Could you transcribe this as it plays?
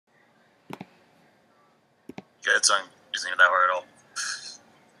Yeah, it's not using it that hard at all.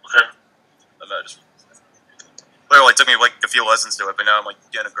 Okay. And that just literally took me like a few lessons to it, but now I'm like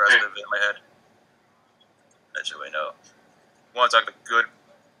getting a grasp of it in my head. Actually, wait, no. I want to talk to the good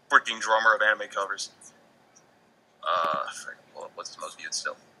freaking drummer of anime covers. What's his most viewed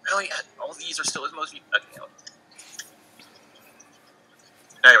still? Really? All these are still his most viewed? Okay, no.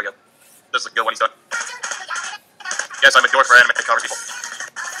 There we go. This is a good one he's done. Yes, I'm a dork for anime cover people.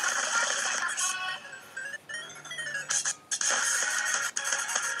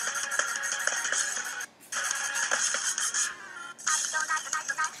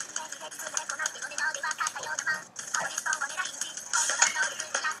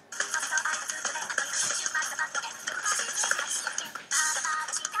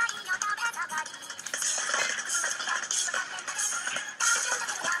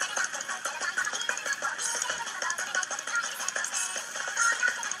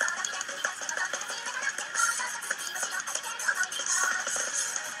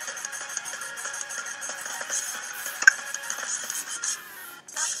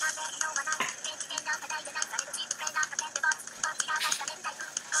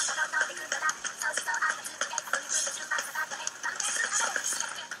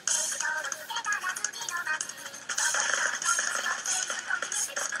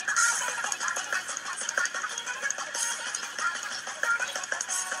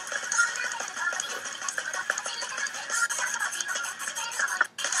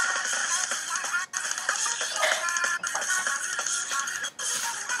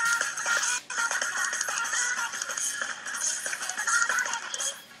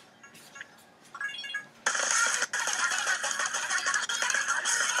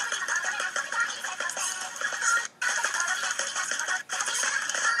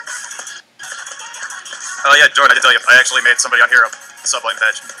 Oh yeah, Jordan, I did tell you, I actually made somebody on here a Sublime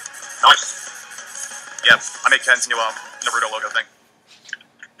badge. Nice. Yeah, I made Ken's new Naruto logo thing.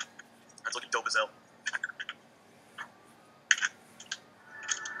 It's looking dope as hell.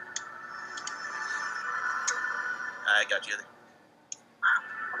 I got you.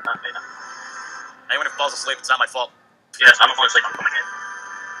 What about Beta? Anyone who falls asleep, it's not my fault. Yes, I'm falling asleep, I'm coming in.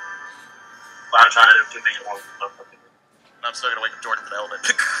 But I'm trying to do 2 things at once. I'm still gonna wake up Jordan for the hell of it.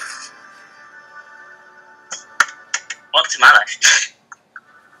 Up to my life.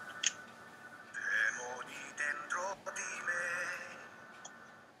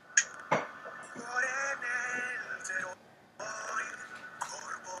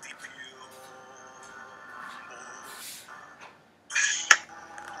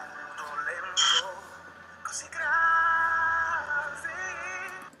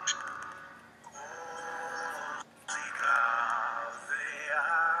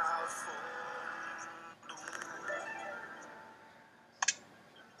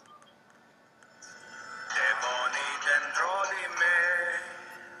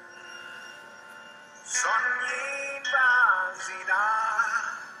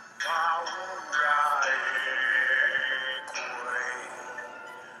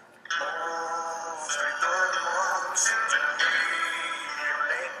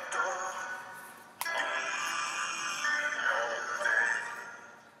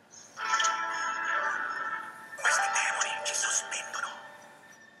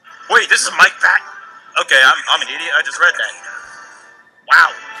 Wait, this is Mike Patton? Okay, I'm an idiot, I just read that.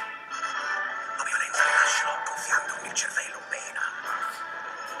 Wow.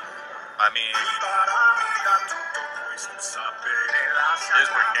 I mean, it is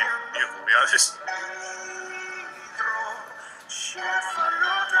pretty beautiful, to be honest.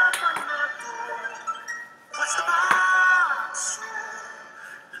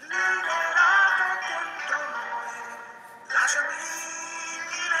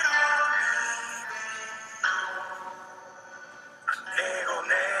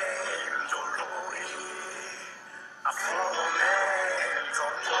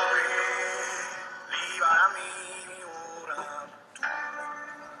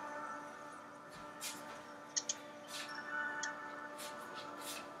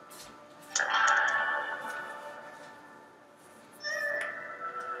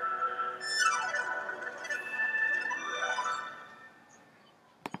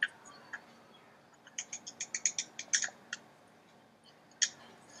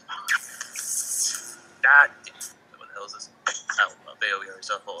 God damn. What the hell is this? Oh, a failure or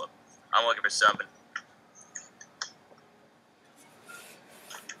something. Hold up. I'm looking for something.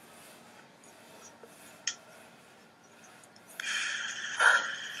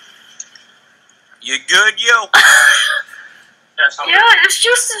 You good, yo? Yeah, it's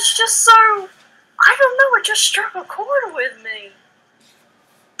just so, I don't know, it just struck a chord with me.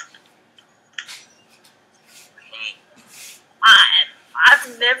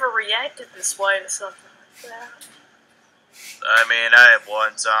 never reacted this way to something like that. I mean, I have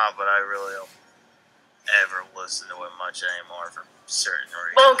one time, but I really don't ever listen to it much anymore for certain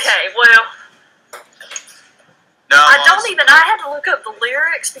reasons. Okay, well, no, I had to look up the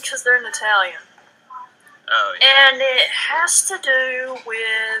lyrics because they're in Italian. Oh, yeah. And it has to do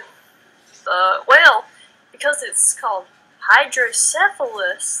with, well, because it's called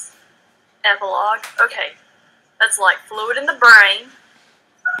hydrocephalus epilogue. Okay, that's like fluid in the brain.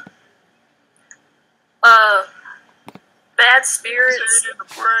 Bad spirits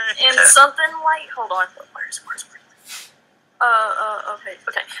and something like. Hold on, where's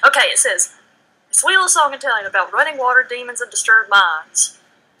okay. It says, sweet little song in Italian about running water, demons, and disturbed minds.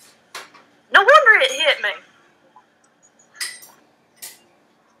 No wonder it hit me.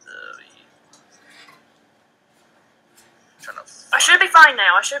 I should be fine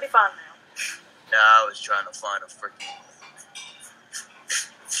now. No, I was trying to find a freaking.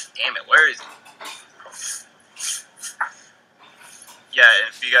 Damn it, where is he? Yeah, and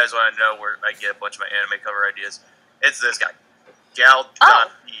if you guys want to know where I get a bunch of my anime cover ideas, it's this guy. Gal. Oh.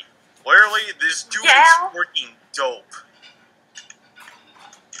 Literally, this dude is freaking dope.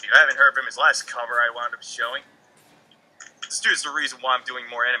 If you haven't heard of him, his last cover I wound up showing. This dude's the reason why I'm doing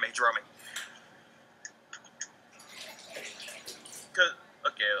more anime drumming.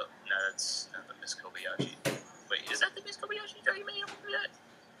 Okay, no, that's not the Miss Kobayashi. Wait, is that the Miss Kobayashi drum you made up for that?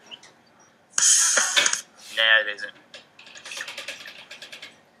 Nah, it isn't.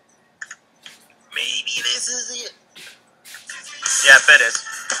 Maybe this is it. Yeah, I bet it is.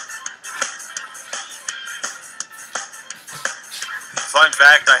 Fun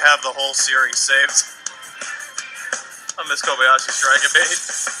fact, I have the whole series saved on Miss Kobayashi's Dragon Maid.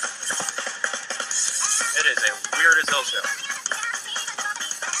 It is a weird as hell show.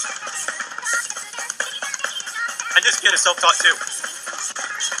 And this kid is self-taught too.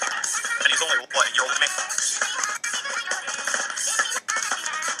 And he's only, what, a year older than me?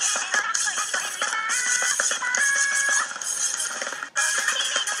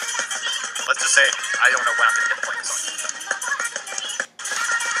 Let's just say, I don't know when I'm going to get to play this song.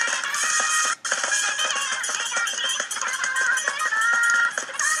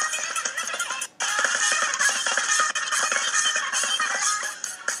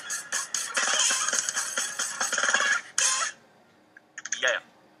 Yeah.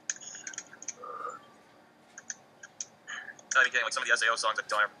 Not even kidding, like some of the SAO songs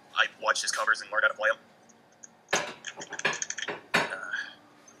I watch his covers and learn how to play them.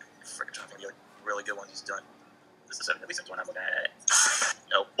 Freaking trying to think of the really good ones he's done. This is the 7 Deadly Sins one I'm looking at.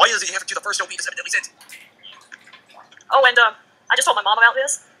 No. Why does he have to do the first OP to 7 Deadly Sins? Oh, and I just told my mom about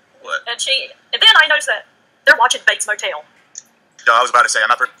this. What? And then I noticed that they're watching Bates Motel. No, I was about to say, I'm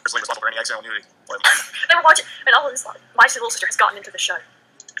not personally responsible for any accidental nudity. They were watching, and all this, my little sister has gotten into the show.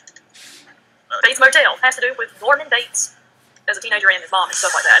 Bates Motel has to do with Norman Bates as a teenager and his mom and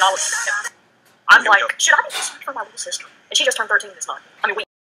stuff like that. And I'm like, should I be this for my little sister? And she just turned 13 this month. I mean,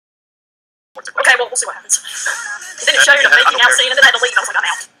 okay, well, we'll see what happens. And then it showed a making out scene, and then I had to leave. I was like, I'm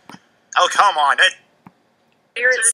out. Oh, come on, that. Spirits.